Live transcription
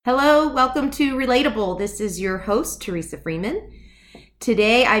Hello, welcome to Relatable. This is your host, Teresa Freeman.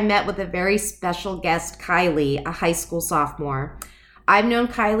 Today I met with a very special guest, Kylie, a high school sophomore. I've known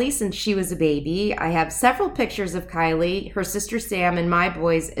Kylie since she was a baby. I have several pictures of Kylie, her sister Sam, and my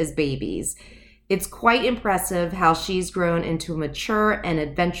boys as babies. It's quite impressive how she's grown into a mature and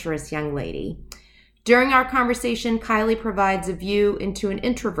adventurous young lady. During our conversation, Kylie provides a view into an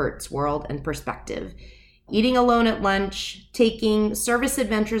introvert's world and perspective. Eating alone at lunch, taking service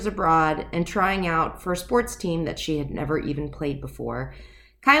adventures abroad, and trying out for a sports team that she had never even played before.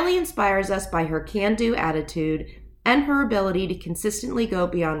 Kylie inspires us by her can-do attitude and her ability to consistently go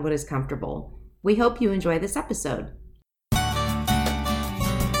beyond what is comfortable. We hope you enjoy this episode.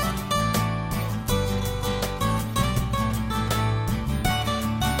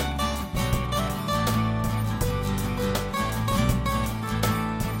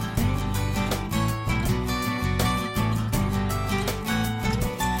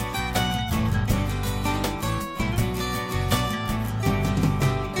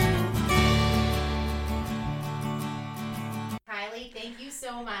 Kylie, thank you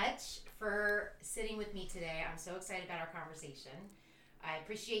so much for sitting with me today. I'm so excited about our conversation. I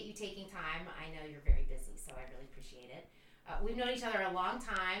appreciate you taking time. I know you're very busy, so I really appreciate it. We've known each other a long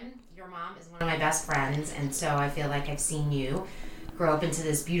time. Your mom is one of my best friends, and so I feel like I've seen you grow up into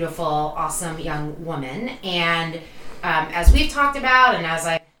this beautiful, awesome young woman. And as we've talked about, and as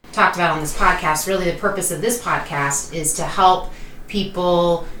I talked about on this podcast, really the purpose of this podcast is to help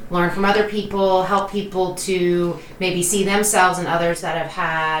people learn from other people, help people to maybe see themselves and others that have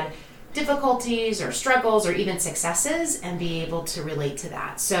had difficulties or struggles or even successes and be able to relate to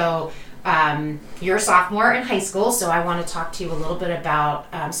that. So you're a sophomore in high school, so I want to talk to you a little bit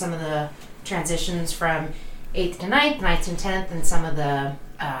about some of the transitions from 8th to 9th, 9th to 10th, and some of the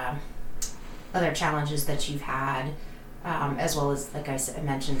other challenges that you've had, as well as, like I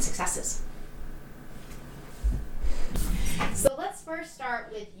mentioned, successes. So let's first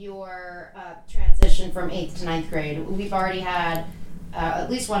start with your transition from 8th to 9th grade. We've already had at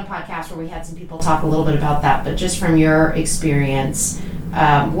least one podcast where we had some people talk a little bit about that, but just from your experience,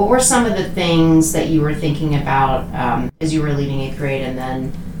 what were some of the things that you were thinking about as you were leaving 8th grade and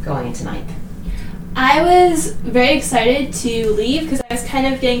then going into 9th? I was very excited to leave because I was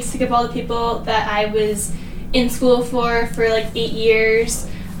kind of getting sick of all the people that I was in school for like 8 years.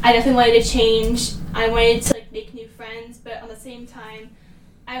 I definitely wanted to change. I wanted to make new friends, but at the same time,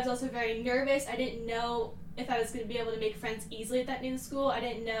 I was also very nervous. I didn't know if I was going to be able to make friends easily at that new school. I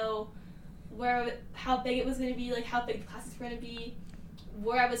didn't know how big it was going to be, how big the classes were going to be,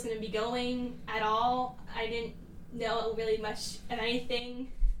 where I was going to be going at all. I didn't know really much of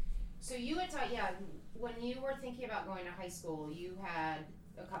anything. So you had taught, when you were thinking about going to high school, you had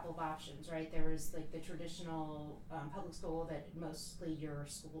a couple of options, right? There was the traditional public school that mostly your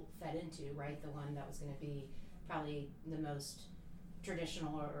school fed into, right? The one that was going to be probably the most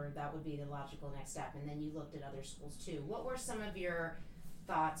traditional, or that would be the logical next step. And then you looked at other schools too. What were some of your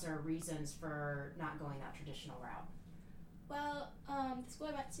thoughts or reasons for not going that traditional route? Well, the school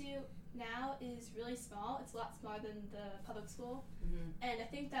I went to now is really small. It's a lot smaller than the public school. Mm-hmm. And I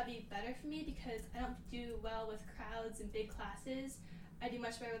think that'd be better for me because I don't do well with crowds and big classes. I do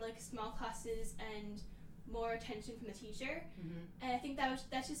much better with small classes and more attention from the teacher. Mm-hmm. And I think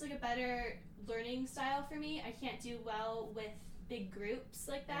that's just a better learning style for me. I can't do well with big groups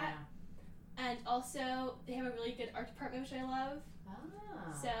like that. Yeah. And also, they have a really good art department, which I love.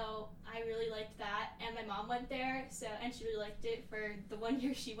 Ah. So I really liked that. And my mom went there, and she really liked it for the 1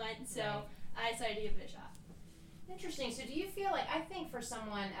 year she went. So right. I decided to give it a shot. Interesting. So do you feel I think for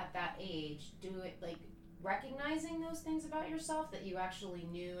someone at that age, recognizing those things about yourself, that you actually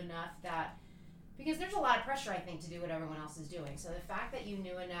knew enough that, because there's a lot of pressure, I think, to do what everyone else is doing. So the fact that you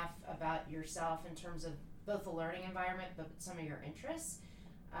knew enough about yourself in terms of both the learning environment, but some of your interests,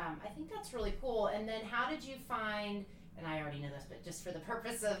 I think that's really cool. And then how did you find, and I already know this, but just for the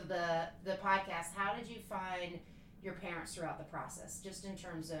purpose of the podcast, how did you find your parents throughout the process? Just in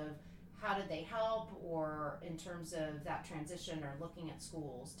terms of how did they help, or in terms of that transition or looking at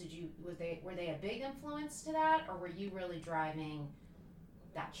schools? Were they a big influence to that, or were you really driving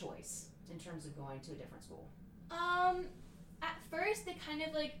that choice in terms of going to a different school? At first they kind of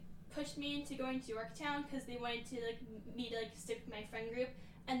pushed me into going to Yorktown because they wanted to me to stick with my friend group.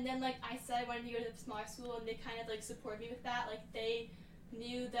 And then I said I wanted to go to the smaller school, and they kind of supported me with that. They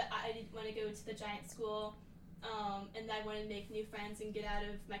knew that I didn't want to go to the giant school, and that I wanted to make new friends and get out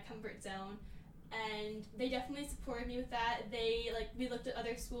of my comfort zone. And they definitely supported me with that. We looked at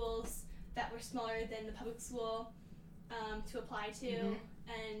other schools that were smaller than the public school to apply to, mm-hmm.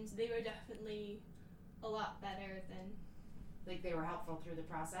 and they were definitely a lot better than Like they were helpful through the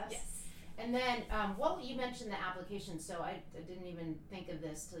process? Yes. And then, what you mentioned the application, so I didn't even think of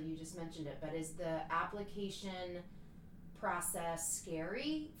this till you just mentioned it, but is the application process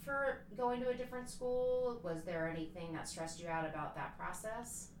scary for going to a different school? Was there anything that stressed you out about that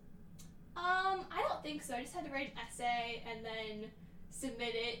process? I don't think so. I just had to write an essay and then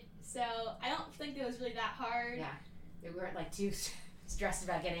submit it, so I don't think it was really that hard. Yeah, they weren't like too stressed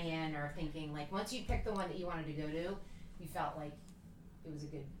about getting in or thinking like once you picked the one that you wanted to go to, you felt like it was a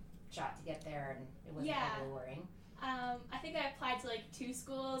good shot to get there and it wasn't overly worrying. I think I applied to like 2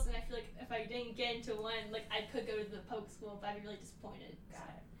 schools, and I feel like if I didn't get into one, like I could go to the Polk school, but I'd be really disappointed. Got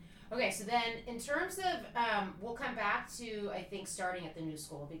it. Okay, so then in terms of, we'll come back to, I think, starting at the new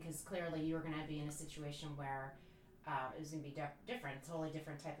school, because clearly you were going to be in a situation where it was going to be different, totally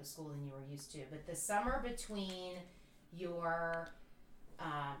different type of school than you were used to. But the summer between your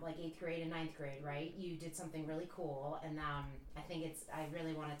like 8th grade and 9th grade, right? You did something really cool, and I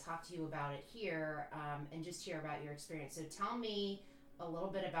really want to talk to you about it here, and just hear about your experience. So tell me a little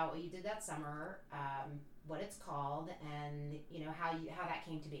bit about what you did that summer, what it's called, and how that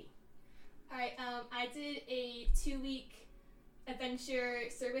came to be. All right, I did a 2-week adventure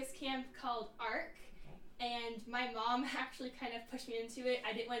service camp called ARC, and my mom actually kind of pushed me into it.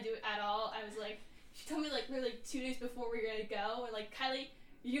 I didn't want to do it at all. I was like, she told me like literally 2 days before we were going to go, and like, Kylie,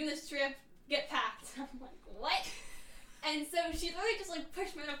 you're doing this trip, get packed. I'm like, what? And so she literally just like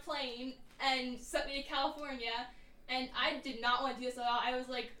pushed me on a plane and sent me to California, and I did not want to do this at all. I was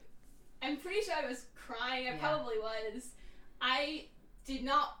like, I'm pretty sure I was crying. I probably was. I did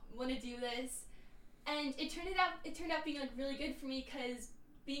not want to do this, and it turned out being like really good for me, because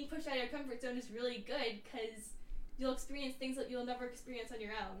being pushed out of your comfort zone is really good, because you'll experience things that you'll never experience on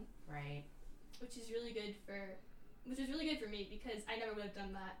your own. Right. Which is really good for me, because I never would have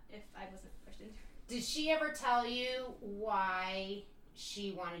done that if I wasn't pushed into it. Did she ever tell you why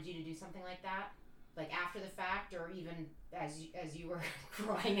she wanted you to do something like that? Like after the fact, or even as you were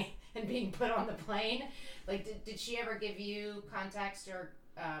crying and being put on the plane? Like did she ever give you context or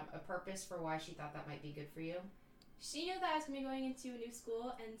a purpose for why she thought that might be good for you? She knew that I was going to be going into a new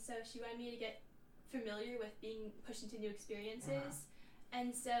school, and so she wanted me to get familiar with being pushed into new experiences.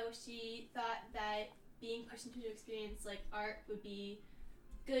 And so she thought that being pushed into a new experience like art would be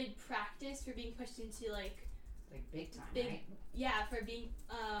good practice for being pushed into like big time, right? Yeah, for being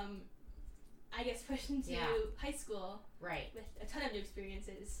I guess pushed into high school, right, with a ton of new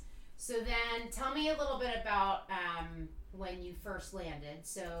experiences. So then tell me a little bit about when you first landed.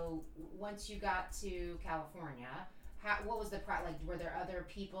 So once you got to California, what was the like? Were there other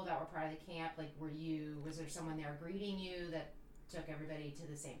people that were part of the camp? Like, was there someone there greeting you that took everybody to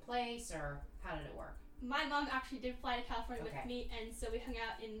the same place, or how did it work? My mom actually did fly to California with me, and so we hung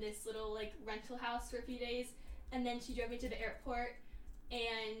out in this little like rental house for a few days, and then she drove me to the airport.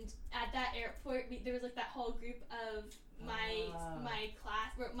 And at that airport, there was like that whole group of my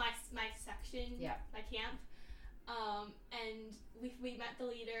class, or my section, my camp, and we met the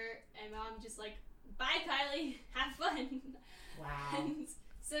leader, and mom just like, bye Kylie, have fun. Wow. And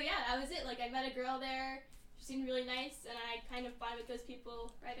so yeah, that was it. Like, I met a girl there. She seemed really nice, and I kind of bonded with those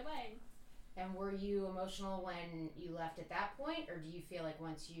people right away. And were you emotional when you left at that point, or do you feel like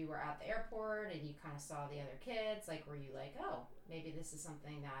once you were at the airport and you kind of saw the other kids, like, were you like, oh, maybe this is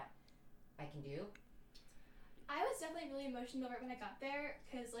something that I can do? I was definitely really emotional when I got there,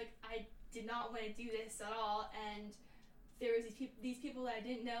 because like I did not want to do this at all, and there was these people that I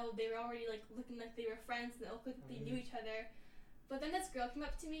didn't know. They were already like looking like they were friends, and they looked like they knew each other. But then this girl came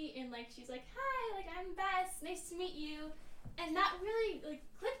up to me, and like she's like, hi, like, I'm Bess, nice to meet you. And that really like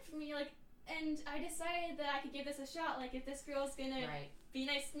clicked for me, like, and I decided that I could give this a shot. Like, if this girl's gonna be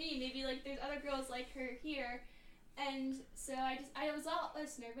nice to me, maybe like there's other girls like her here. And so I was all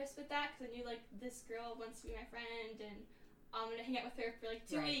less nervous with that, because I knew like this girl wants to be my friend, and I'm gonna hang out with her for like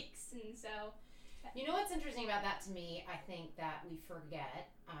 2 weeks. And so, you know what's interesting about that to me, I think that we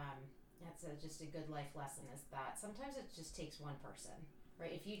forget, that's just a good life lesson, is that sometimes it just takes one person,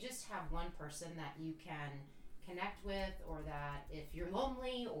 right? If you just have one person that you can connect with, or that if you're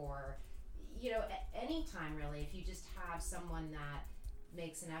lonely, or any time really, if you just have someone that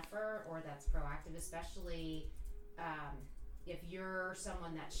makes an effort, or that's proactive, especially if you're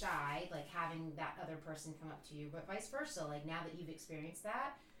someone that's shy, like having that other person come up to you, but vice versa, like now that you've experienced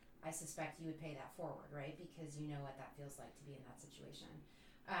that, I suspect you would pay that forward, right? Because you know what that feels like to be in that situation.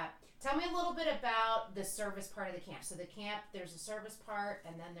 Tell me a little bit about the service part of the camp. So the camp, there's a service part,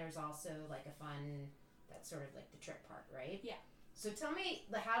 and then there's also like a fun, that's sort of like the trip part, right? Yeah. So tell me,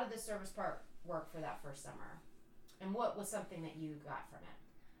 how did the service part work for that first summer? And what was something that you got from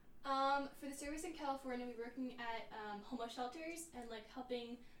it? For the service in California, we were working at homeless shelters and like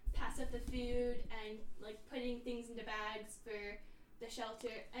helping pass up the food and like putting things into bags for the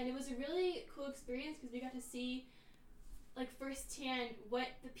shelter. And it was a really cool experience because we got to see like firsthand what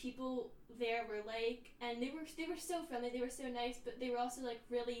the people there were like, and they were so friendly, they were so nice, but they were also like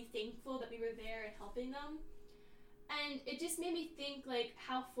really thankful that we were there and helping them. And it just made me think like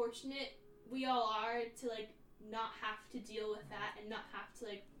how fortunate we all are to like not have to deal with that and not have to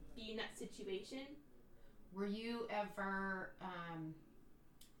like be in that situation. Were you ever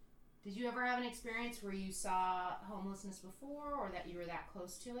did you ever have an experience where you saw homelessness before, or that you were that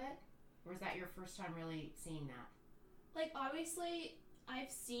close to it? Or was that your first time really seeing that? Like, obviously, I've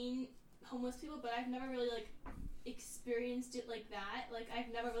seen homeless people, but I've never really, like, experienced it like that. Like,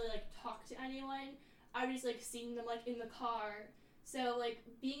 I've never really, like, talked to anyone. I've just, like, seen them, like, in the car. So, like,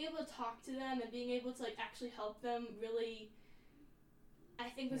 being able to talk to them and being able to, like, actually help them really, I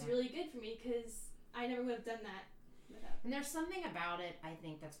think was really good for me, because I never would have done that without. And there's something about it, I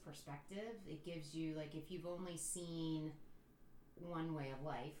think, that's perspective. It gives you, like, if you've only seen one way of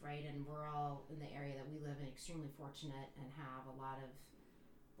life, right? And we're all in the area that we live in extremely fortunate and have a lot of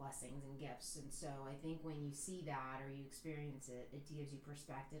blessings and gifts. And so I think when you see that or you experience it, it gives you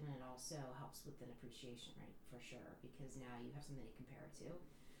perspective, and it also helps with an appreciation, right? For sure, because now you have something to compare it to.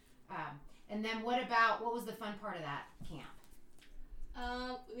 And then what was the fun part of that camp?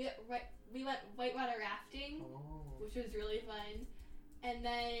 We went whitewater rafting, which was really fun. And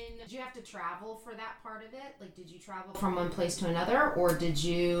then... Did you have to travel for that part of it? Like, did you travel from one place to another, or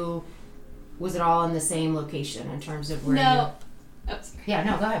was it all in the same location in terms of where No. Oh, sorry. Yeah,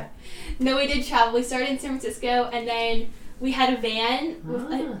 no, go ahead. No, we did travel. We started in San Francisco, and then we had a van.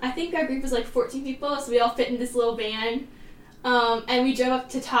 With, I think our group was like 14 people, so we all fit in this little van. And we drove up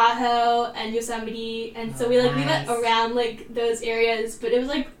to Tahoe and Yosemite, and so we went around, like, those areas, but it was,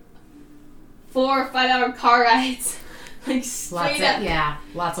 like, 4 or 5 hour car rides. Like straight up.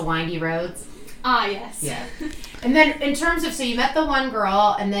 Lots of windy roads. Yes. Yeah. And then in terms of, so you met the one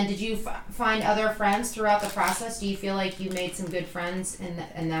girl, and then did you find other friends throughout the process? Do you feel like you made some good friends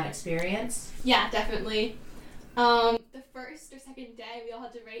in that experience? Yeah, definitely. The first or second day, we all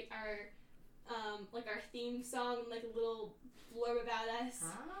had to write our theme song, like a little blurb about us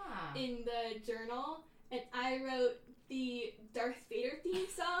in the journal, and I wrote the Darth Vader theme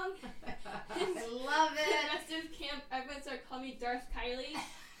song. I love it. The rest of camp, everyone started calling me Darth Kylie,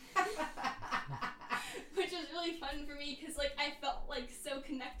 which was really fun for me because like I felt like so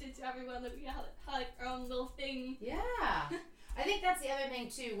connected to everyone that we had like our own little thing. Yeah, I think that's the other thing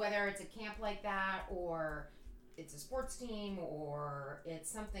too. Whether it's a camp like that, or it's a sports team, or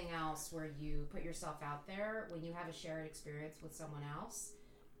it's something else where you put yourself out there, when you have a shared experience with someone else,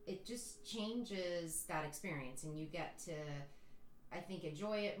 it just changes that experience, and you get to, I think,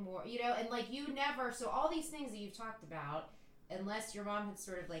 enjoy it more, and like so all these things that you've talked about, unless your mom had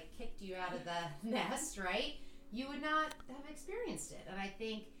sort of like kicked you out of the nest, right, you would not have experienced it. And I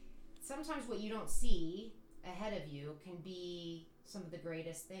think sometimes what you don't see ahead of you can be some of the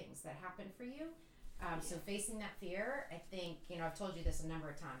greatest things that happen for you. So facing that fear, I think, I've told you this a number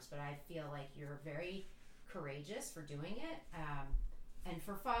of times, but I feel like you're very courageous for doing it. And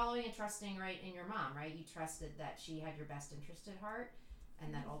for following and trusting right in your mom, right? You trusted that she had your best interest at heart,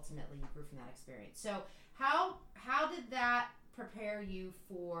 and that ultimately you grew from that experience. So how did that prepare you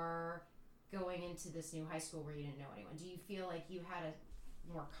for going into this new high school where you didn't know anyone? Do you feel like you had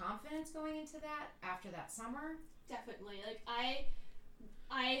more confidence going into that after that summer? Definitely. Like I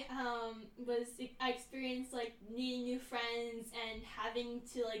experienced like needing new friends and having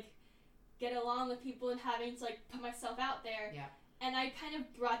to like get along with people and having to like put myself out there. Yeah. And I kind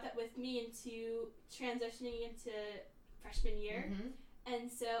of brought that with me into transitioning into freshman year. Mm-hmm.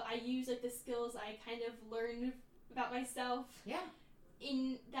 And so I used like the skills I kind of learned about myself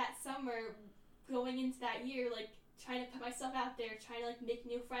in that summer going into that year, like trying to put myself out there, trying to like make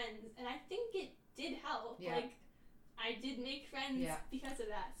new friends. And I think it did help. Yeah. Like I did make friends because of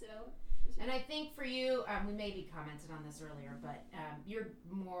that. So. And I think for you, we maybe commented on this earlier, but you're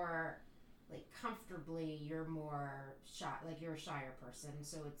more like comfortably, you're more shy, like you're a shyer person,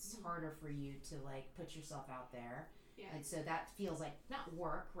 so it's harder for you to like put yourself out there. Yeah. And so that feels like not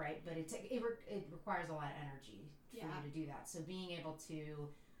work, right? But it requires a lot of energy for you to do that. So being able,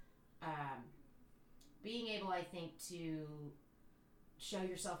 I think, to show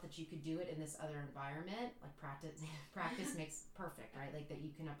yourself that you could do it in this other environment, like practice makes perfect, right? Like that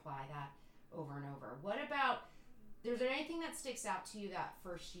you can apply that over and over. What about, is there anything that sticks out to you that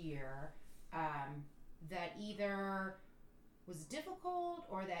first year that either was difficult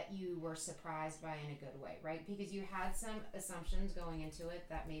or that you were surprised by in a good way, right? Because you had some assumptions going into it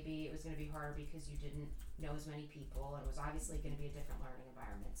that maybe it was going to be harder because you didn't know as many people and it was obviously going to be a different learning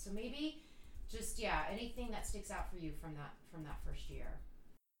environment. So maybe just, anything that sticks out for you from that first year.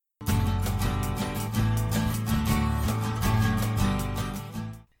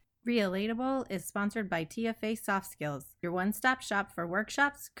 Relatable is sponsored by TFA Soft Skills, your one-stop shop for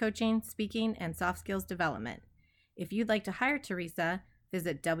workshops, coaching, speaking, and soft skills development. If you'd like to hire Teresa,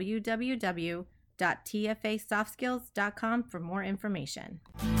 visit www.tfasoftskills.com for more information.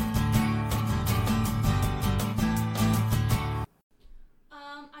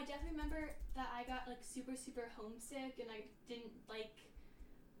 I definitely remember that I got super homesick, and I didn't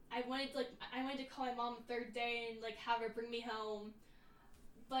I wanted to call my mom the third day and have her bring me home.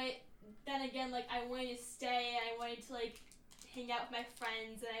 But then again, I wanted to stay, and I wanted to hang out with my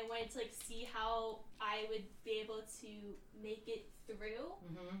friends, and I wanted to see how I would be able to make it through.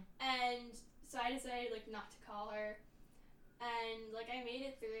 Mm-hmm. And so I decided not to call her, and I made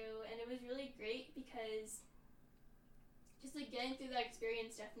it through, and it was really great because just getting through that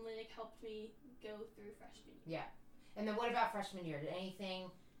experience definitely helped me go through freshman year. Yeah. And then what about freshman year? Did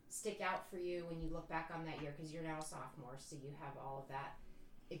anything stick out for you when you look back on that year? Because you're now a sophomore, so you have all of that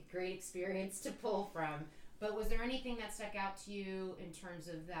great experience to pull from. But was there anything that stuck out to you in terms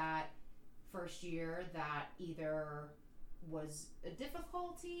of that first year that either was a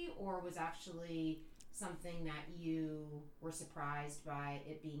difficulty or was actually something that you were surprised by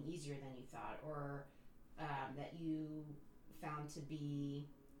it being easier than you thought, or that you found to be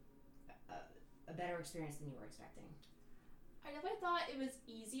a better experience than you were expecting? I definitely thought it was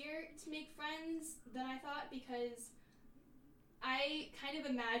easier to make friends than I thought, because I kind of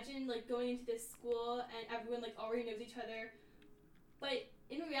imagined going into this school and everyone already knows each other, but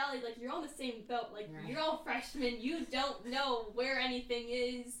in reality you're all in the same boat. Right. You're all freshmen, you don't know where anything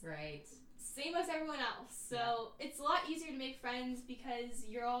is. Right. Same as everyone else. So it's a lot easier to make friends because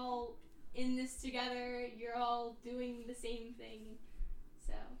you're all in this together, you're all doing the same thing.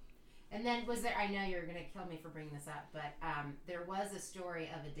 So. And then was there, I know you're going to kill me for bringing this up, but there was a story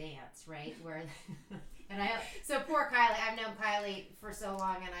of a dance, right? Where, so poor Kylie, I've known Kylie for so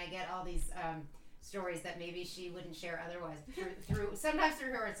long, and I get all these stories that maybe she wouldn't share otherwise, sometimes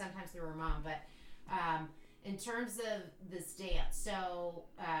through her and sometimes through her mom. But in terms of this dance, so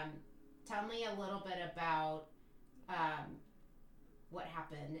tell me a little bit about what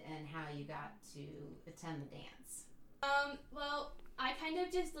happened and how you got to attend the dance. Well, I kind of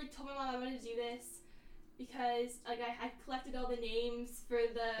just told my mom I wanted to do this because I collected all the names for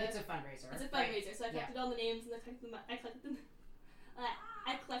the. It's a fundraiser. It's a fundraiser, right. So I collected all the names and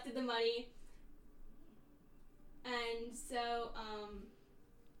I collected the money, and so I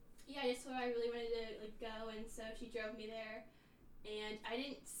just told her I really wanted to go, and so she drove me there, and I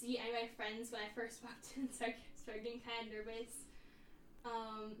didn't see any of my friends when I first walked in, so I started getting kind of nervous.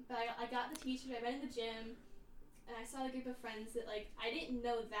 But I got the t-shirt, I went in the gym, and I saw a group of friends that I didn't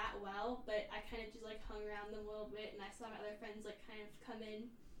know that well, but I kind of just hung around them a little bit, and I saw my other friends kind of come in,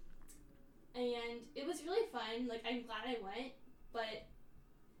 and it was really fun. I'm glad I went, but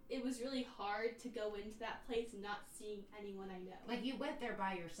it was really hard to go into that place not seeing anyone I know. You went there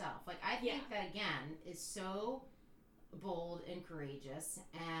by yourself. I think that again is so bold and courageous,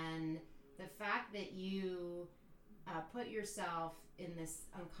 and the fact that you put yourself in this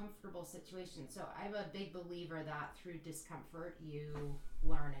uncomfortable situation. So I'm a big believer that through discomfort you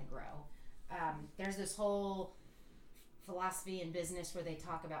learn and grow. There's this whole philosophy in business where they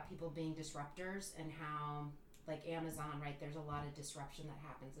talk about people being disruptors, and how Amazon, right? There's a lot of disruption that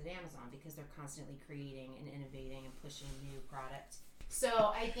happens at Amazon because they're constantly creating and innovating and pushing new product.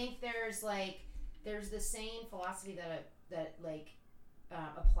 So I think there's the same philosophy that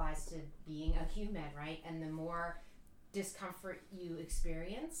applies to being a human, right? And the more discomfort you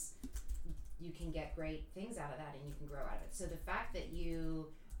experience, you can get great things out of that and you can grow out of it. So the fact that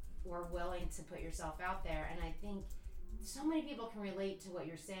you were willing to put yourself out there, and I think so many people can relate to what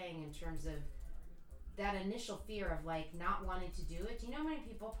you're saying in terms of that initial fear of not wanting to do it. Do you know how many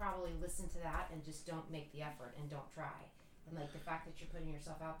people probably listen to that and just don't make the effort and don't try? And the fact that you're putting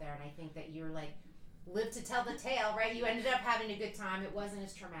yourself out there, and I think that you're live to tell the tale, right? You ended up having a good time. It wasn't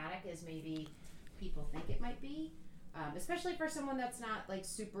as traumatic as maybe people think it might be, especially for someone that's not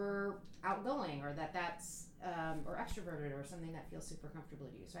super outgoing, or that's or extroverted, or something that feels super comfortable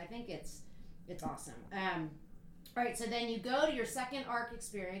to you. So I think it's awesome. All right, so then you go to your second ARC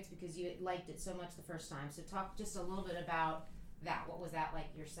experience because you liked it so much the first time. So talk just a little bit about that. What was that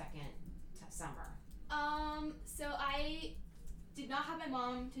like, your second summer? So I did not have my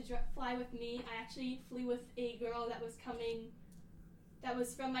mom to fly with me. I actually flew with a girl that was coming that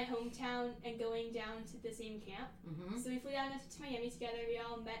was from my hometown and going down to the same camp. Mm-hmm. So we flew down to Miami together. We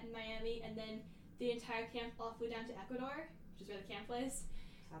all met in Miami, and then the entire camp all flew down to Ecuador, which is where the camp was.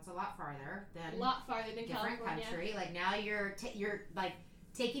 So that's a lot farther than A lot farther than different California. country. Like now you're like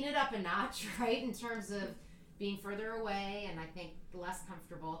taking it up a notch, right? In terms of being further away and I think less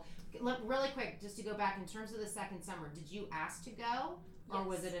comfortable. Look, really quick, just to go back in terms of the second summer, did you ask to go? Or Yes.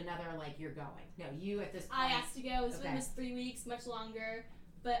 was it another, like, you're going? No, you at this point. I asked to go. It Okay. was 3 weeks, much longer.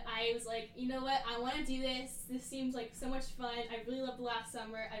 But I was like, you know what? I want to do this. This seems like so much fun. I really loved the last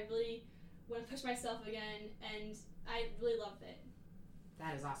summer. I really want to push myself again. And I really loved it.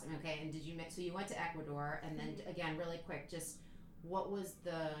 That is awesome. Okay, and so you went to Ecuador, and then, again, really quick, just what was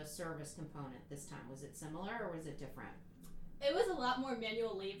the service component this time? Was it similar or was it different? It was a lot more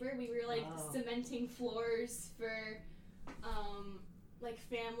manual labor. We were like Oh. cementing floors for like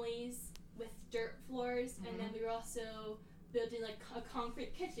families with dirt floors, and then we were also building like a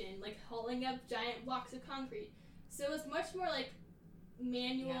concrete kitchen, like hauling up giant blocks of concrete. So it was much more like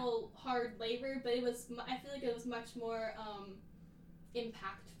manual hard labor, but it was I feel like it was much more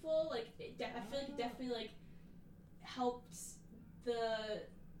impactful. Like I feel like it definitely like helped the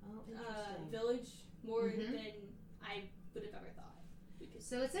Oh, interesting. village more Mhm. than I would have ever thought.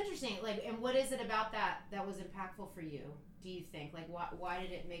 So it's interesting, like, and what is it about that was impactful for you, do you think? Like, why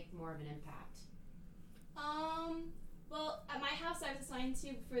did it make more of an impact? Well, at my house I was assigned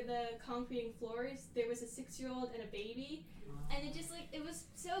to for the concreting floors, there was a 6-year-old and a baby, and it just, like, it was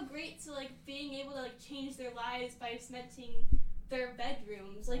so great to, like, being able to, like, change their lives by cementing their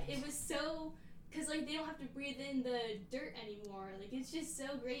bedrooms. Like, it was so, because, like, they don't have to breathe in the dirt anymore. Like, it's just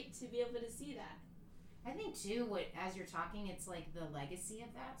so great to be able to see that. I think too, as you're talking, it's like the legacy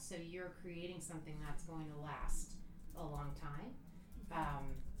of that. So you're creating something that's going to last a long time,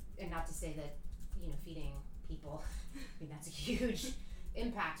 and not to say that feeding people, I mean that's a huge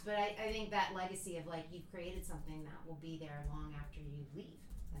impact. But I think that legacy of like you've created something that will be there long after you leave,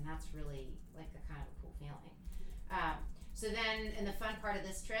 and that's really like a kind of a cool feeling. So then, in the fun part of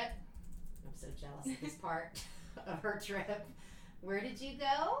this trip, I'm so jealous of this part of her trip. Where did you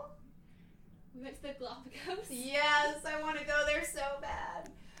go? We went to the Galapagos. Yes, I want to go there so bad.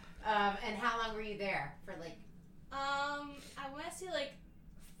 And how long were you there? For like, I want to say like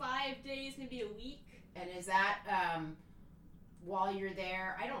 5 days, maybe a week. and is that while you're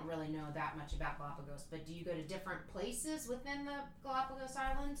there? I don't really know that much about Galapagos, but do you go to different places within the Galapagos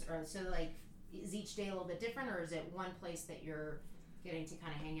Islands, or so like is each day a little bit different, or is it one place that you're getting to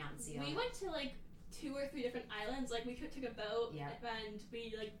kind of hang out and see? We went to like 2 or 3 different islands. Like we took a boat, Yeah. and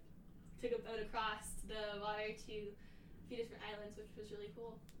we like took a boat across the water to a few different islands, which was really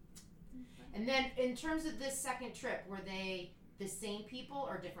cool. And then in terms of this second trip, were they the same people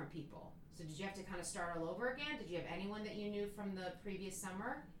or different people? So did you have to kind of start all over again? Did you have anyone that you knew from the previous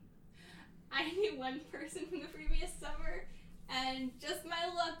summer? I knew one person from the previous summer, and just my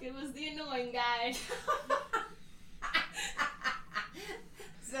luck, it was the annoying guy.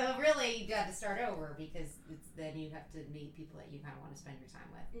 So really, you had to start over because then you have to meet people that you kind of want to spend your time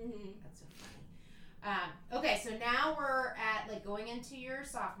with. Mm-hmm. That's so funny. Okay, so now we're at like going into your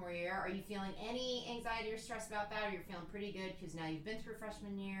sophomore year. Are you feeling any anxiety or stress about that, or you're feeling pretty good because now you've been through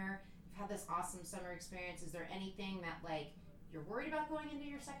freshman year, you've had this awesome summer experience? Is there anything that like you're worried about going into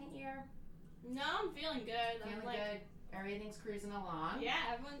your second year? No, I'm feeling good. Feeling I'm like, good? Everything's cruising along. yeah,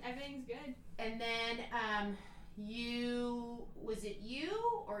 everything's good. And then was it you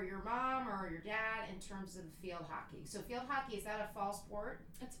or your mom or your dad in terms of field hockey? So field hockey, is that a fall sport?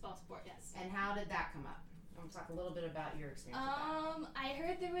 It's a fall sport, yes. And how did that come up? I want to talk a little bit about your experience with that. I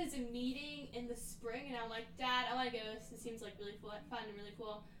heard there was a meeting in the spring, and I'm like, Dad, I want to go. This seems like really fun and really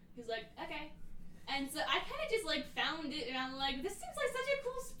cool. He's like, okay. And so I kind of just like found it, and I'm like, this seems like such a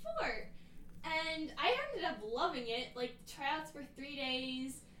cool sport. And I ended up loving it. Like tryouts for 3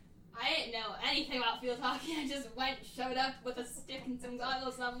 days. I didn't know anything about field hockey. I just showed up with a stick and some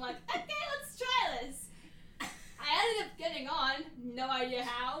goggles, and I'm like, okay, let's try this. I ended up getting on. No idea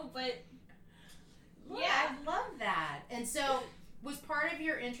how, but Yeah, I love that. And so, was part of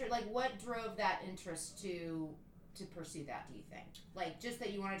your interest, like, what drove that interest to pursue that, do you think? Like, just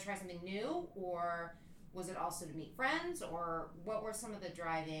that you wanted to try something new, or was it also to meet friends, or what were some of the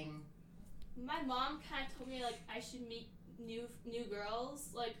driving? My mom kind of told me, like, I should meet new girls.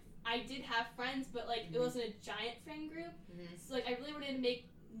 Like, I did have friends, but, like, it wasn't a giant friend group. Mm-hmm. So, like, I really wanted to make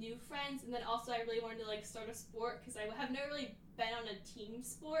new friends, and then also I really wanted to, like, start a sport, because I have never really been on a team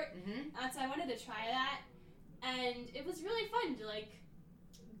sport. Mm-hmm. And so I wanted to try that, and it was really fun to, like,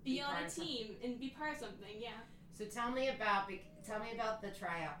 be on a team and be part of something, yeah. So tell me about the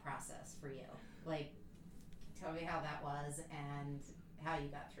tryout process for you. Like, tell me how that was, and how you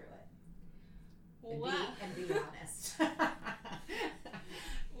got through it. And be honest.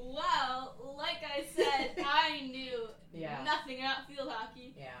 Well, like I said, I knew nothing about field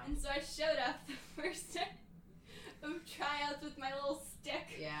hockey. Yeah. And so I showed up the first day of tryouts with my little stick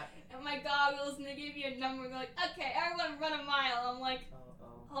and my goggles, and they gave me a number and they're like, okay, everyone run a mile. I'm like,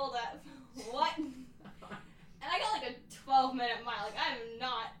 hold up, what? And I got like a 12-minute mile. Like, I'm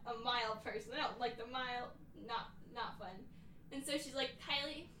not a mile person. I don't like the mile. Not fun. And so she's like,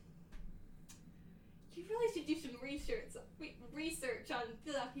 Kylie, you really should do some research on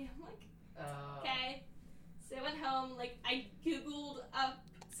field hockey. I'm like, okay. So I went home, like, I Googled up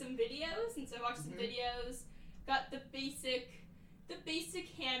some videos, and so I watched some videos, got the basic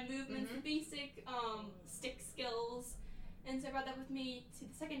hand movements, the basic stick skills, and so I brought that with me to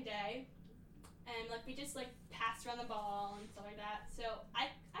the second day, and, like, we just, like, passed around the ball and stuff like that, so I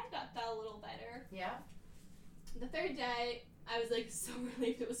got that a little better. Yeah. The third day, I was, like, so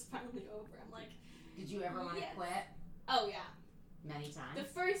relieved it was finally over. I'm like, did you ever want to quit? Oh, yeah. Many times? The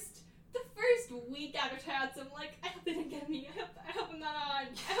first week after tryouts, I'm like, I hope they didn't get me. I hope I'm not on.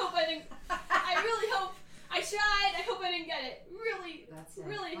 I hope I didn't. I really hope. I tried. I hope I didn't get it. Really. That's so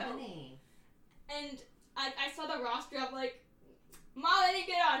really funny. Hope. And I saw the roster. I'm like, Mom, I didn't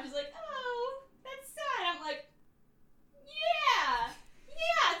get on. She's like, oh, that's sad. I'm like, yeah,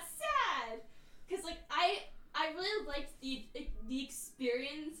 it's sad. Because, like, I really liked the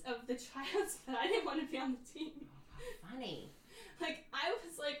experience of the tryouts, but I didn't want to be on the team. Oh, funny. Like,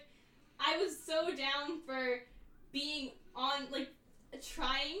 I was so down for being on, like,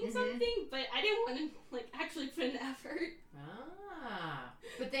 trying something, but I didn't want to, like, actually put in effort.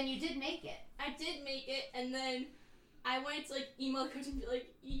 But then you did make it. I did make it, and then I wanted to, like, email the coach and be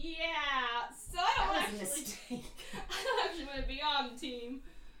like, yeah, so I don't actually want to be on the team.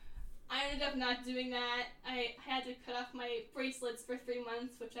 I ended up not doing that. I had to cut off my bracelets for 3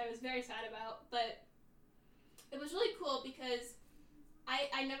 months, which I was very sad about, but it was really cool because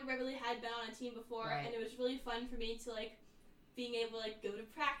I never really had been on a team before, and it was really fun for me to, like, being able to, like, go to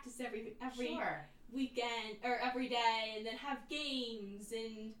practice every weekend, or every day, and then have games,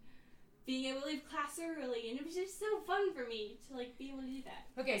 and being able to leave class early, and it was just so fun for me to, like, be able to do that.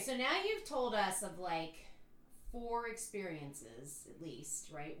 Okay, so now you've told us of, like, 4 experiences, at least,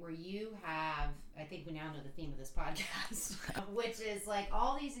 right, where you have, I think we now know the theme of this podcast, which is, like,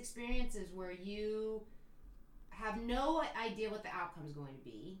 all these experiences where you have no idea what the outcome is going to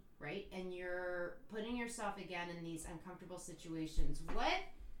be, right, and you're putting yourself again in these uncomfortable situations. What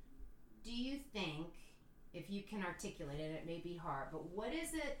do you think, if you can articulate it, it may be hard, but what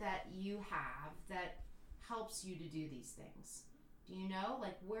is it that you have that helps you to do these things? Do you know?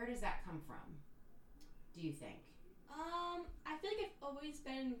 Like, where does that come from, do you think? I feel like I've always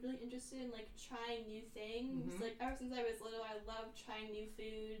been really interested in, like, trying new things. Like, ever since I was little, I loved trying new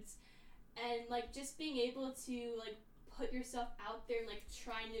foods. And, like, just being able to, like, put yourself out there and, like,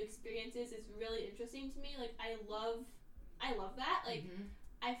 try new experiences is really interesting to me. Like, I love that. Like,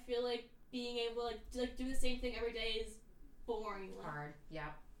 I feel like being able, like, to, like, do the same thing every day is boring. Like, hard, yeah.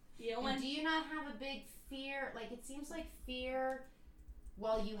 You know, and do you not have a big fear? Like, it seems like fear,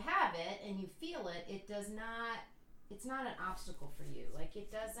 while you have it and you feel it, it's not an obstacle for you. Like,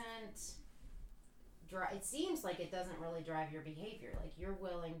 it seems like it doesn't really drive your behavior. Like, you're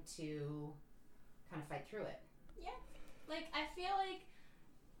willing to kind of fight through it. Yeah. Like, I feel like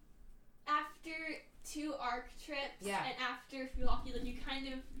after 2 ARC trips and after field hockey, like, you kind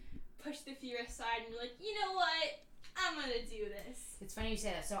of push the fear aside and you're like, you know what? I'm going to do this. It's funny you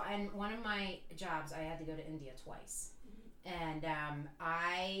say that. So, in one of my jobs, I had to go to India twice. And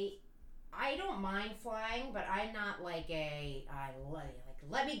I don't mind flying, but I'm not like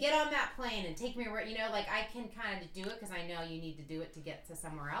let me get on that plane and take me where, you know, like, I can kind of do it because I know you need to do it to get to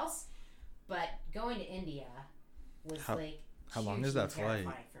somewhere else. But going to India was how long is that flight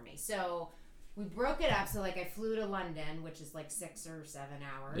for me? So we broke it up. So, like, I flew to London, which is like 6 or 7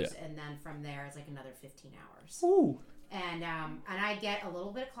 hours, and then from there it's like another 15 hours. Ooh. And I get a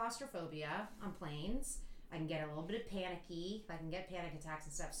little bit of claustrophobia on planes. I can get a little bit of panicky. I can get panic attacks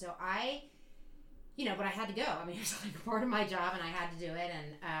and stuff. So but I had to go. I mean, it was like part of my job, and I had to do it.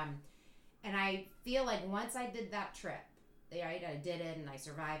 And I feel like once I did that trip, right, I did it, and I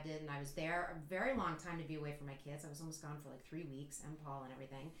survived it, and I was there a very long time to be away from my kids. I was almost gone for like 3 weeks, and Paul and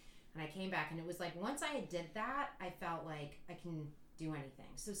everything. And I came back, and it was like once I did that, I felt like I can do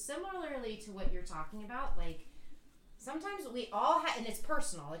anything. So similarly to what you're talking about, like, sometimes we all have, and it's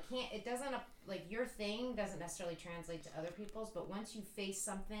personal. It doesn't, like, your thing doesn't necessarily translate to other people's, but once you face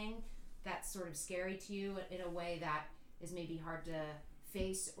something that's sort of scary to you in a way that is maybe hard to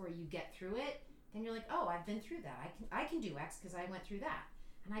face, or you get through it, then you're like, oh, I've been through that. I can do X because I went through that.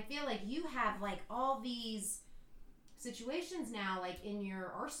 And I feel like you have like all these situations now, like in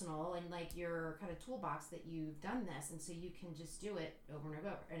your arsenal and like your kind of toolbox that you've done this, and so you can just do it over and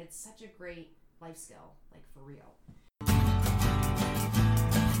over. And it's such a great life skill, like for real.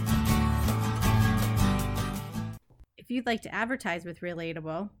 If you'd like to advertise with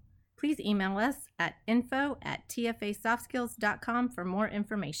Relatable, please email us at info@tfasoftskills.com for more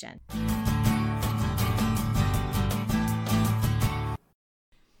information.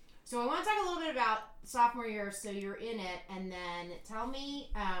 So I want to talk a little bit about sophomore year, so you're in it, and then tell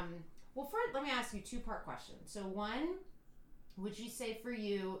me, well, first, let me ask you a two-part question. So one, would you say for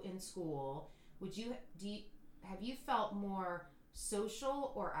you in school, have you felt more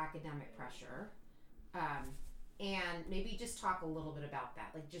social or academic pressure? And maybe just talk a little bit about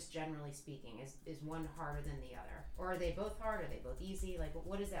that, like just generally speaking, is one harder than the other? Or are they both hard? Are they both easy? Like,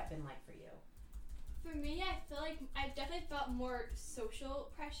 what has that been like for you? For me, I feel like I've definitely felt more social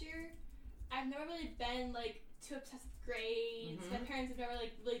pressure. I've never really been like too obsessed with grades. Mm-hmm. My parents have never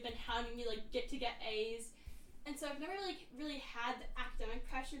like really been hounding me like get A's, and so I've never like really had the academic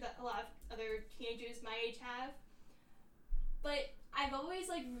pressure that a lot of other teenagers my age have. But I've always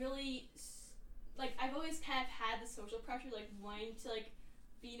like really I've always kind of had the social pressure, like wanting to like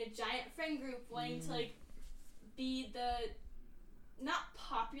be in a giant friend group, wanting to like be the not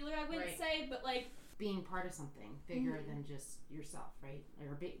popular, I wouldn't say, but like being part of something bigger than just yourself, right?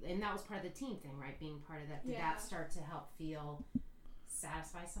 And that was part of the team thing, right? Being part of that. Did that start to help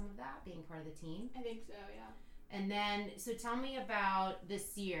satisfy some of that, being part of the team? I think so, yeah. And then, so tell me about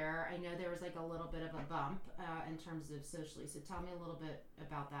this year. I know there was like a little bit of a bump in terms of socially. So tell me a little bit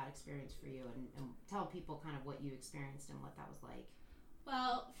about that experience for you, and tell people kind of what you experienced and what that was like.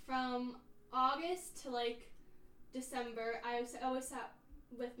 Well, from August to like December, I always sat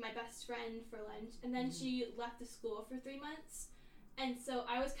with my best friend for lunch, and then she left the school for 3 months, and so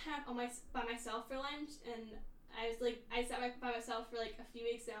I was kind of by myself for lunch, and I sat by myself for like a few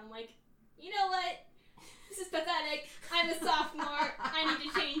weeks, and I'm like, you know what? This is pathetic. I'm a sophomore. I need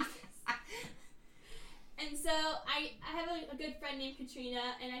to change this. And so I have a good friend named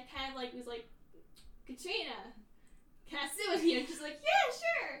Katrina, and I kind of like was like, Katrina, can I sit with you? And she's like, yeah,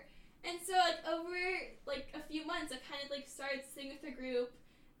 sure. And so like over like a few months, I kind of like started sitting with the group,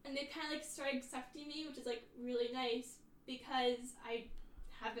 and they kind of like started accepting me, which is like really nice because I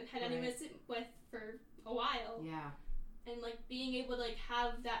haven't had anyone to sit with for a while. Yeah. And like being able to like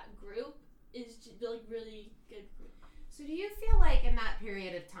have that group is just like really good. So do you feel like in that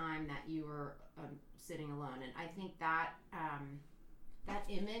period of time that you were sitting alone, and I think that that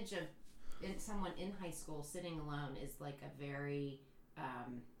image of someone in high school sitting alone is like a very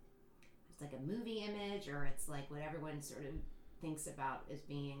it's like a movie image, or it's like what everyone sort of thinks about as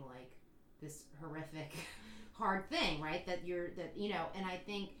being like this horrific hard thing, right? And I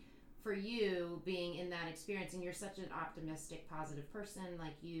think for you being in that experience, and you're such an optimistic, positive person,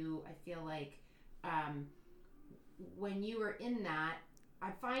 like you, I feel like when you were in that,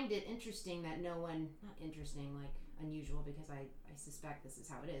 I find it interesting that no one, not interesting, like unusual, because I suspect this is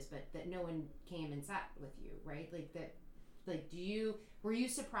how it is, but that no one came and sat with you, right? Like that, like were you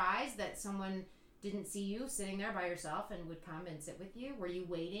surprised that someone didn't see you sitting there by yourself and would come and sit with you? Were you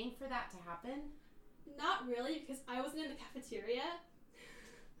waiting for that to happen? Not really, because I wasn't in the cafeteria.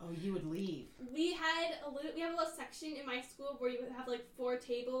 Oh, you would leave. We have a little section in my school where you would have like 4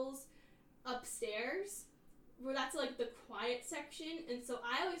 tables upstairs, where that's like the quiet section, and so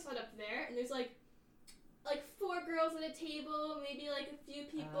I always sat up there, and there's like 4 girls at a table, maybe like a few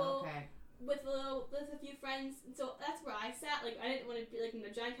people with a few friends, and so that's where I sat. Like I didn't want to be like in the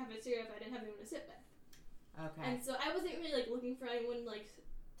giant cafeteria if I didn't have anyone to sit with. Okay. And so I wasn't really like looking for anyone like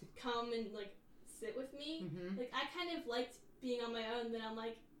to come and like sit with me. Mm-hmm. Like I kind of liked being on my own. Then I'm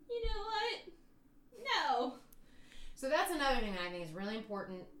like, you know what? No. So that's another thing that I think is really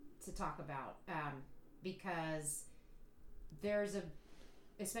important to talk about, because there's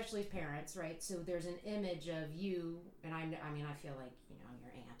especially parents, right? So there's an image of you, and I mean, I feel like, I'm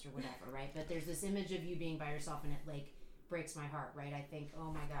your aunt or whatever, right? But there's this image of you being by yourself, and it like breaks my heart, right? I think,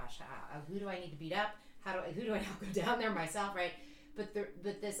 oh my gosh, who do I need to beat up? Who do I now go down there myself, right? But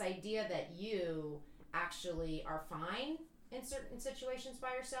this idea that you actually are fine in certain situations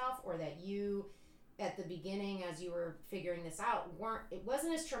by yourself, or that you, at the beginning, as you were figuring this out, it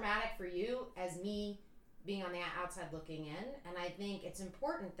wasn't as traumatic for you as me being on the outside looking in. And I think it's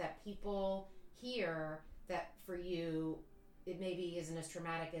important that people hear that for you, it maybe isn't as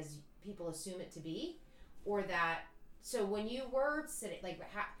traumatic as people assume it to be, or that, so when you were sitting, like,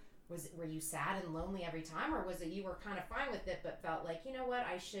 were you sad and lonely every time, or was it you were kind of fine with it, but felt like, you know what,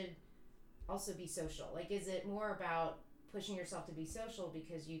 also be social? Like, is it more about pushing yourself to be social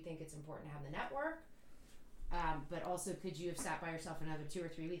because you think it's important to have the network? But also, could you have sat by yourself another 2 or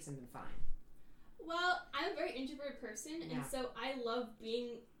 3 weeks and been fine? Well, I'm a very introverted person, and so I love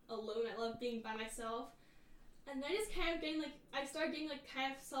being alone. I love being by myself. And then I just kind of I started getting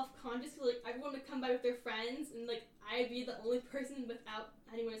kind of self-conscious because everyone would come by with their friends, and I'd be the only person without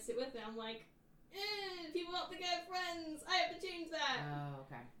anyone to sit with, and I'm like, people don't think I have friends. I have to change that. Oh,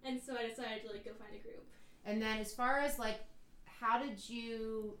 okay. And so I decided to go find a group. And then as far as how did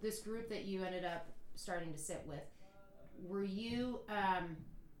you, this group that you ended up starting to sit with, were you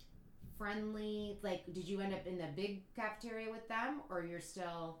friendly? Did you end up in the big cafeteria with them, or you're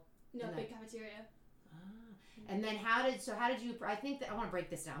still? No, big cafeteria. And then how did you, I think that I want to break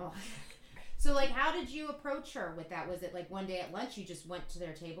this down. So how did you approach her with that? Was it one day at lunch you just went to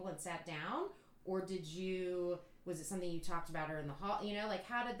their table and sat down, or was it something you talked about her in the hall?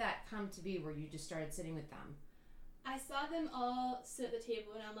 How did that come to be where you just started sitting with them? I saw them all sit at the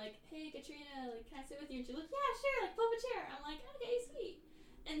table, and I'm like, hey, Katrina, can I sit with you? And she's like, yeah, sure, pull up a chair. I'm like, okay, sweet.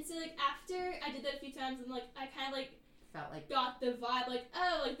 And so after I did that a few times, and I kind of felt got the vibe,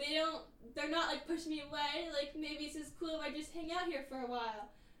 they're not pushing me away, maybe it's just cool if I just hang out here for a while.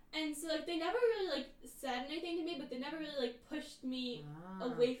 And so they never really said anything to me, but they never really pushed me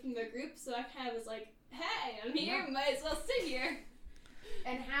away from their group, so I kind of was like, hey, I'm here, might as well sit here.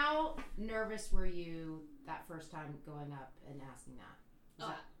 And how nervous were you that first time going up and asking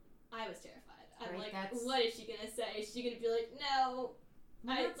that? I was terrified. I'm right? What is she gonna say? Is she gonna be no?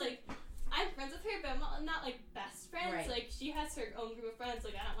 I'm friends with her, but I'm not best friends. Right. She has her own group of friends.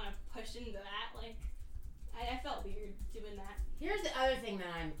 I don't want to push into that. I felt weird doing that. Here's the other thing that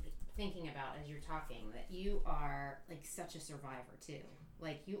I'm thinking about as you're talking, that you are such a survivor too.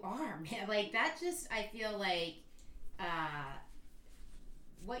 You are, man. That just, I feel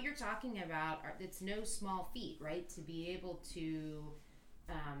what you're talking about, it's no small feat, right? To be able to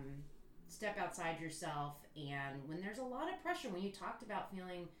step outside yourself, and when there's a lot of pressure, when you talked about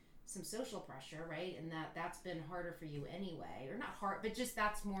feeling some social pressure, right? And that's been harder for you anyway, or not hard, but just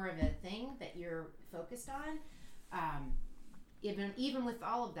that's more of a thing that you're focused on. Even with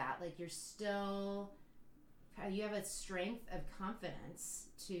all of that, you're still, you have a strength of confidence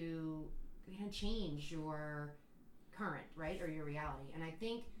to change your current, right, or your reality. And I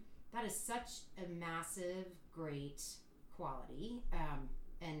think that is such a massive, great quality.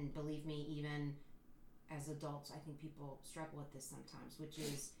 And believe me, even as adults, I think people struggle with this sometimes, which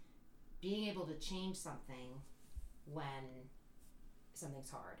is being able to change something when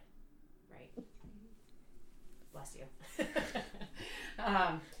something's hard, right? Bless you.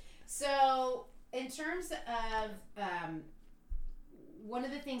 So in terms of one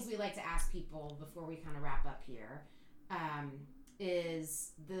of the things we like to ask people before we kind of wrap up here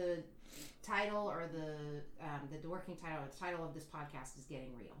is the title, or the working title, or the title of this podcast is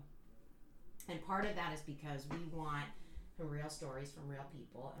Getting Real. And part of that is because we want real stories from real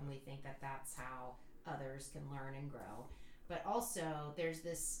people, and we think that that's how others can learn and grow. But also there's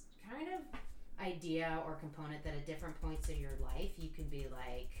this kind of idea or component that at different points in your life you can be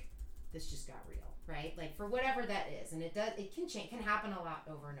this just got real, right? For whatever that is, and it can change, can happen a lot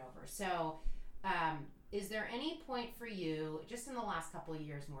over and over. So is there any point for you, just in the last couple of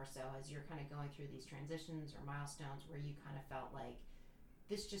years more so, as you're kind of going through these transitions or milestones, where you kind of felt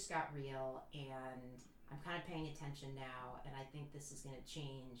this just got real, and I'm kind of paying attention now, and I think this is going to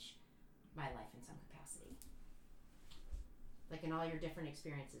change my life in some capacity? In all your different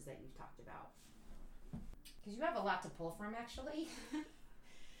experiences that you've talked about. Because you have a lot to pull from, actually.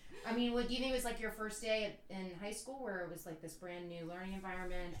 I mean, what do you think was your first day in high school, where it was this brand new learning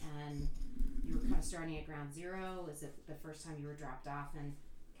environment, and you were kind of starting at ground zero? Was it the first time you were dropped off in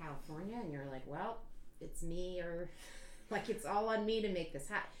California, and you're well, it's me, or it's all on me to make this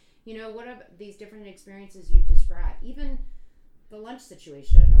happen? What are these different experiences you've described? Even the lunch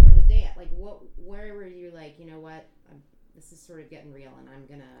situation, or the day, where were you you know what, this is sort of getting real, and I'm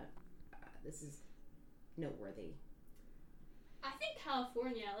gonna, this is noteworthy? I think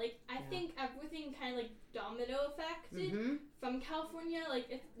California, I think everything kind of domino affected from California.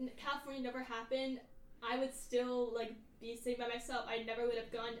 If California never happened, I would still be sitting by myself. I never would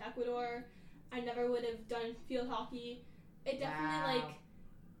have gone to Ecuador. I never would have done field hockey. It definitely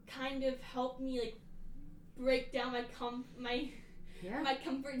kind of helped me break down my my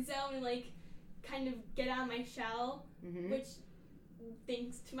comfort zone, and kind of get out of my shell, which,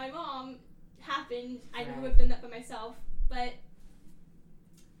 thanks to my mom, happened. I never would have done that by myself, but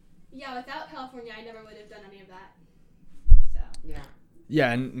yeah, without California, I never would have done any of that. So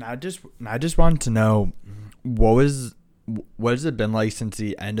yeah, and I just wanted to know, what what has it been like since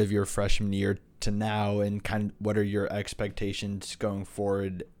the end of your freshman year to now, and kind of what are your expectations going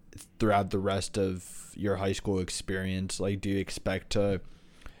forward throughout the rest of your high school experience? Like, do you expect to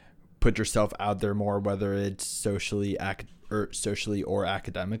put yourself out there more, whether it's socially or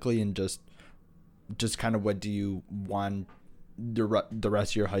academically, and just kind of what do you want the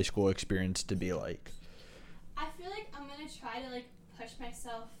rest of your high school experience to be like? I feel like I'm gonna try to like push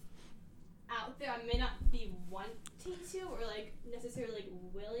myself out there. I may not be wanting to or like necessarily like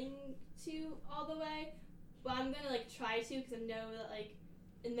willing to all the way, but I'm gonna like try to, because I know that like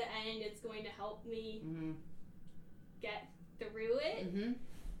in the end it's going to help me get through it,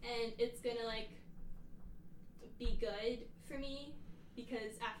 and it's gonna like be good for me,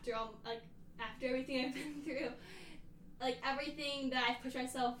 because after everything I've been through, like everything that I've pushed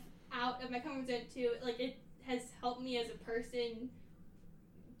myself out of my comfort zone to, like it has helped me as a person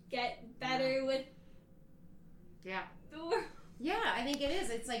get better with the world. Yeah, I think it is.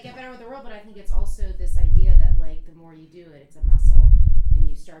 It's like get better with the world, but I think it's also this idea that like the more you do it, it's a muscle, and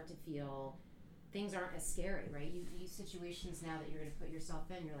you start to feel things aren't as scary, right? You use situations now that you're going to put yourself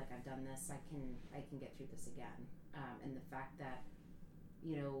in. You're like, I've done this. I can get through this again. And the fact that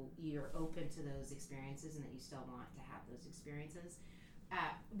you're open to those experiences and that you still want to have those experiences.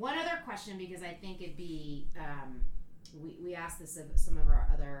 One other question, because I think it'd be we asked this of some of our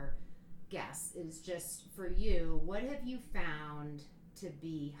other guests, is just for you, what have you found to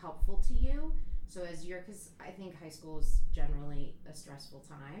be helpful to you? So because I think high school is generally a stressful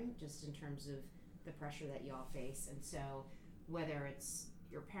time, just in terms of the pressure that you all face. And so whether it's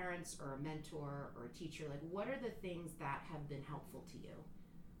your parents or a mentor or a teacher, like what are the things that have been helpful to you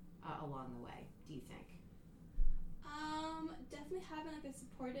along the way, do you think? Definitely having like a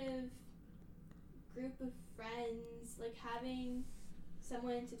supportive group of friends, like having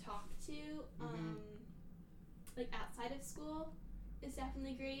someone to talk to, like outside of school is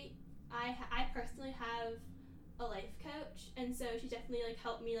definitely great. I personally have a life coach, and so she definitely like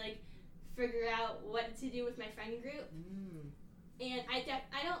helped me like figure out what to do with my friend group. And I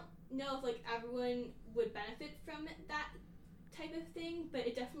don't know if like everyone would benefit from that type of thing, but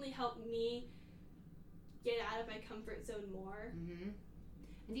it definitely helped me get out of my comfort zone more.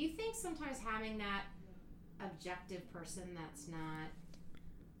 And do you think sometimes having that objective person that's not,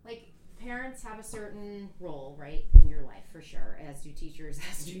 like, parents have a certain role, right, in your life for sure, as do teachers,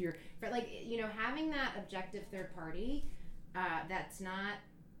 as do your, but like, having that objective third party, that's not,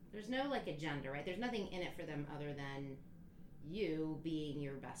 there's no like agenda, right? There's nothing in it for them other than you being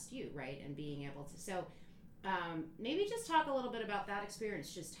your best you, right? And being able to, so maybe just talk a little bit about that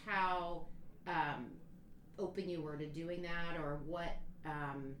experience, just how open you were to doing that, or what,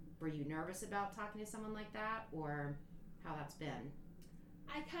 were you nervous about talking to someone like that, or how that's been?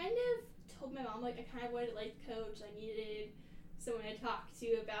 I kind of told my mom, like, I kind of wanted a life coach. I needed someone to talk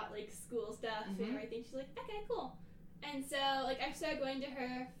to about, like, school stuff and everything. She's like, okay, cool. And so, like, I started going to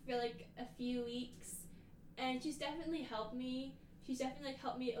her for, like, a few weeks, and she's definitely helped me. She's definitely, like,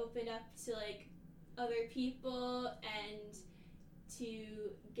 helped me open up to, like, other people and to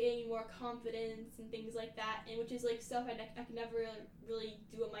gain more confidence and things like that, and which is, like, stuff I could never really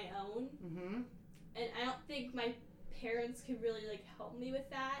do on my own. And I don't think my parents could really like help me with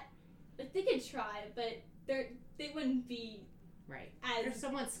that. Like they could try, but they wouldn't be right. There's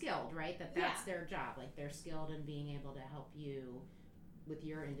someone skilled, right? That's their job. Like they're skilled in being able to help you with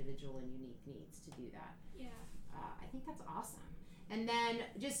your individual and unique needs to do that. Yeah. I think that's awesome. And then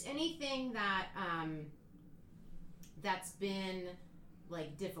just anything that that's been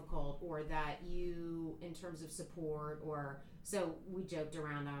like difficult, or that you, in terms of support, or so we joked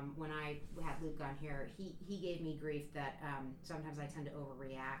around when I had Luke on here, he gave me grief that sometimes I tend to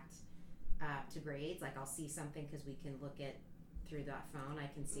overreact to grades. Like I'll see something, because we can look at through that phone, I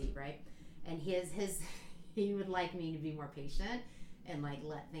can see, right? And he would like me to be more patient and like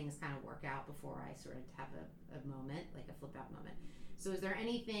let things kind of work out before I sort of have a moment, like a flip out moment. So is there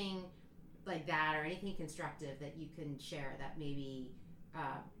anything like that, or anything constructive that you can share that maybe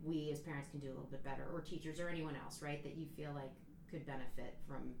we as parents can do a little bit better, or teachers, or anyone else, right, that you feel like could benefit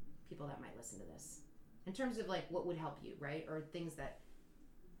from people that might listen to this, in terms of like what would help you, right, or things that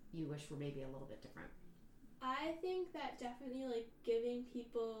you wish were maybe a little bit different? I think that definitely like giving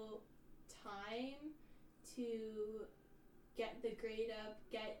people time to get the grade up,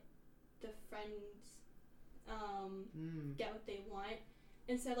 get the friends, get what they want,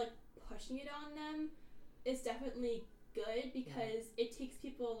 instead of like pushing it on them, is definitely good, because it takes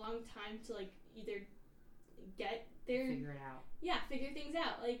people a long time to like either get their figure things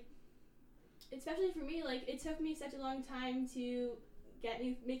out. Like especially for me, like it took me such a long time to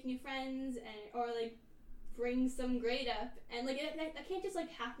make new friends, and or like bring some grade up, and like that can't just like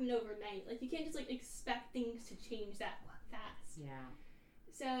happen overnight. Like you can't just like expect things to change that fast. Yeah.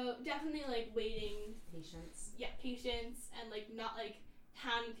 So definitely like waiting, Patience. Yeah, patience, and like not like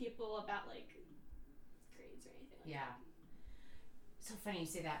hounding people about like grades or anything. Like that. So funny you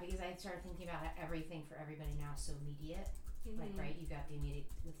say that, because I started thinking about everything for everybody now is so immediate. Like, right, you got the immediate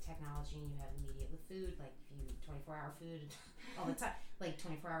with technology, and you have immediate with food, like if you 24-hour food all the time, like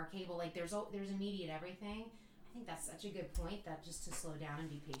 24-hour cable, like there's immediate everything. I think that's such a good point, that just to slow down and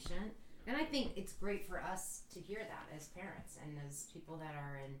be patient. And I think it's great for us to hear that as parents and as people that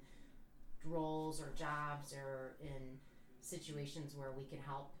are in roles or jobs or in situations where we can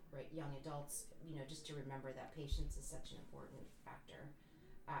help, right, young adults, just to remember that patience is such an important factor.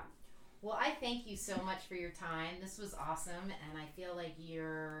 Well, I thank you so much for your time. This was awesome, and I feel like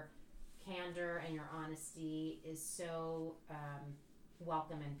your candor and your honesty is so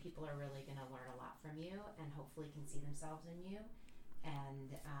welcome, and people are really going to learn a lot from you and hopefully can see themselves in you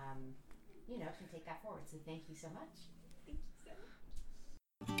and, can take that forward. So thank you so much. Thank you so much.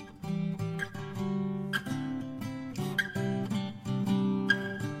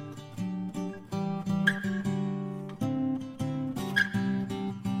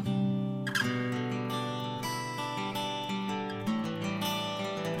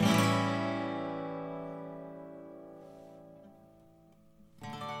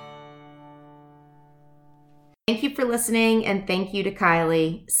 Thank you for listening, and thank you to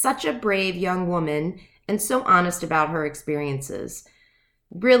Kylie. Such a brave young woman and so honest about her experiences.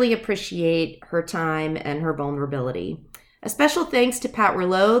 Really appreciate her time and her vulnerability. A special thanks to Pat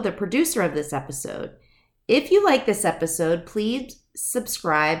Rouleau, the producer of this episode. If you like this episode, please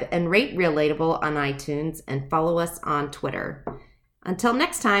subscribe and rate Relatable on iTunes and follow us on Twitter. Until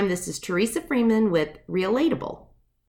next time, this is Teresa Freeman with Relatable.